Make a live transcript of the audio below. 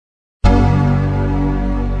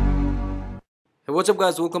Hey, what's up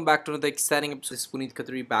guys, welcome back to another exciting episode. This is Puneet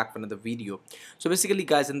Khatri back for another video. So basically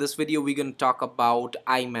guys, in this video we're going to talk about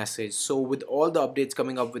iMessage. So with all the updates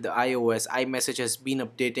coming up with the iOS, iMessage has been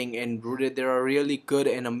updating and there are really good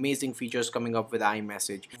and amazing features coming up with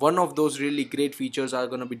iMessage. One of those really great features are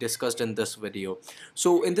going to be discussed in this video.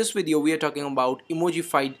 So in this video we are talking about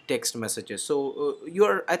emojified text messages. So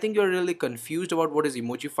I think you're really confused about what is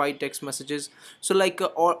emojified text messages. So like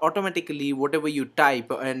automatically whatever you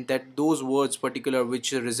type and that those words particular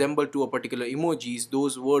which resemble to a particular emojis,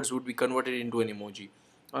 those words would be converted into an emoji.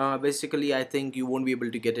 Basically I think you won't be able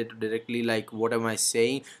to get it directly like what am I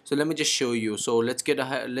saying. So let me just show you. So let's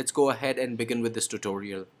go ahead and begin with this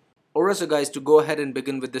tutorial. Alright, so guys, to go ahead and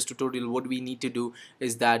begin with this tutorial, what we need to do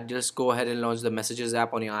is that just go ahead and launch the messages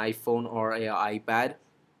app on your iPhone or your iPad.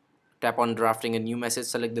 Tap on drafting a new message,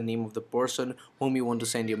 select the name of the person whom you want to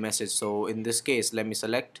send your message. So in this case, let me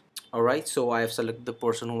select. Alright, so I have selected the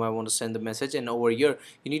person whom I want to send the message, and over here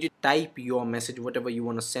you need to type your message, whatever you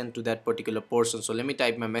want to send to that particular person. So let me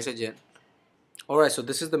type my message in. Alright, so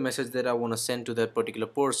this is the message that I want to send to that particular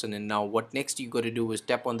person, and now what next you got to do is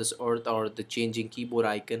tap on this earth or the changing keyboard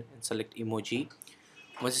icon and select emoji.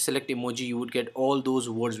 Once you select emoji, you would get all those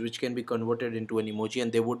words which can be converted into an emoji,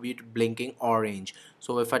 and they would be blinking orange.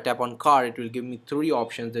 So if I tap on car, it will give me three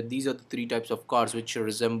options, that these are the three types of cars which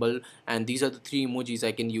resemble, and these are the three emojis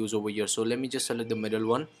I can use over here. So let me just select the middle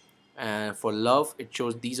one, and for love it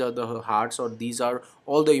shows these are the hearts, or these are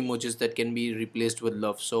all the emojis that can be replaced with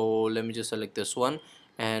love. So let me just select this one,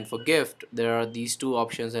 and for gift there are these two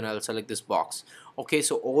options, and I'll select this box. Okay,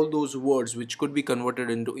 so all those words which could be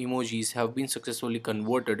converted into emojis have been successfully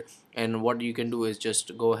converted, and what you can do is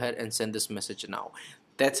just go ahead and send this message now.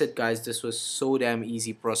 That's it guys, this was so damn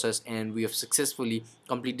easy process, and we have successfully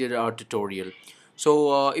completed our tutorial.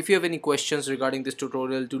 So if you have any questions regarding this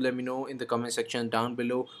tutorial, do let me know in the comment section down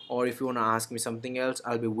below, or if you want to ask me something else,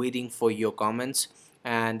 I'll be waiting for your comments.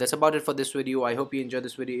 And that's about it for this video. I hope you enjoyed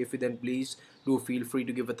this video. If you then, please do feel free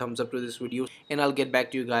to give a thumbs up to this video, and I'll get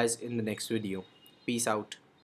back to you guys in the next video. Peace out.